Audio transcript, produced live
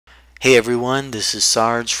Hey everyone, this is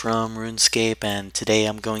Sarge from RuneScape, and today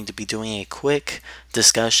I'm going to be doing a quick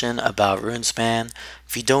discussion about Runespan.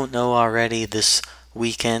 If you don't know already, this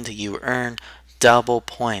weekend you earn double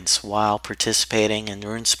points while participating in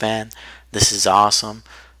Runespan. This is awesome.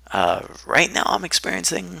 Right now I'm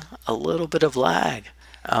experiencing a little bit of lag.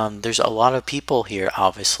 There's a lot of people here,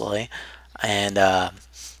 obviously, and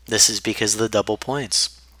this is because of the double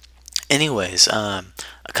points. Anyways, a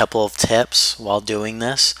couple of tips while doing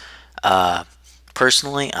this. Uh,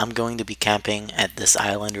 Personally, I'm going to be camping at this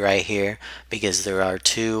island right here because there are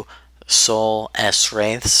two soul S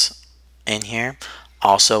wraiths in here.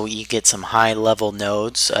 Also, you get some high level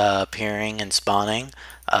nodes appearing and spawning,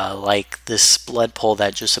 like this blood pool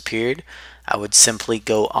that just appeared. I would simply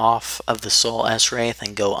go off of the soul S wraith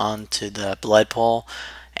and go on to the blood pool,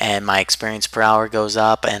 and my experience per hour goes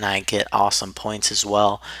up, and I get awesome points as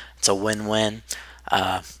well. It's a win-win.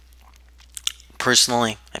 Uh,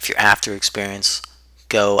 Personally, if you're after experience,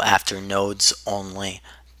 go after nodes only.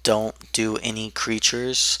 Don't do any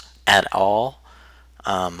creatures at all,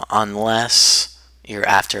 unless you're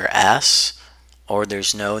after S, or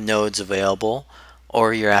there's no nodes available,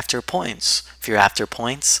 or you're after points. If you're after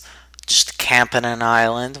points, just camp in an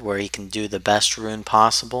island where you can do the best rune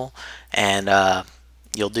possible, and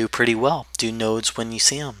you'll do pretty well. Do nodes when you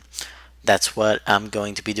see them. That's what I'm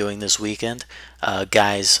going to be doing this weekend.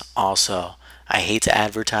 Guys, also, I hate to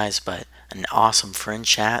advertise, but an awesome friend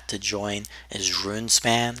chat to join is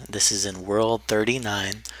Runespan. This is in World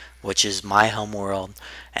 39, which is my home world,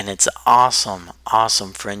 and it's awesome,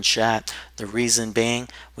 awesome friend chat. The reason being,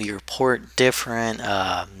 we report different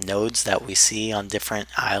nodes that we see on different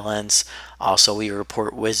islands. Also, we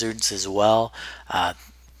report wizards as well.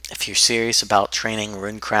 If you're serious about training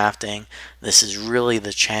rune crafting, this is really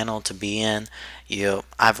the channel to be in.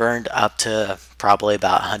 I've earned up to probably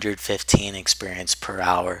about 115 experience per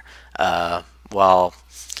hour while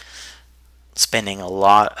spending a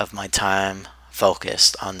lot of my time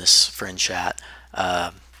focused on this friend chat.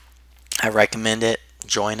 I recommend it.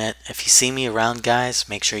 Join it. If you see me around, guys,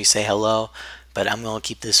 make sure you say hello. But I'm going to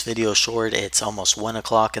keep this video short. It's almost 1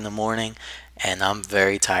 o'clock in the morning, and I'm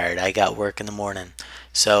very tired. I got work in the morning.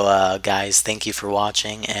 So, guys, thank you for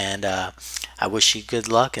watching, and I wish you good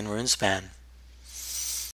luck in Runespan.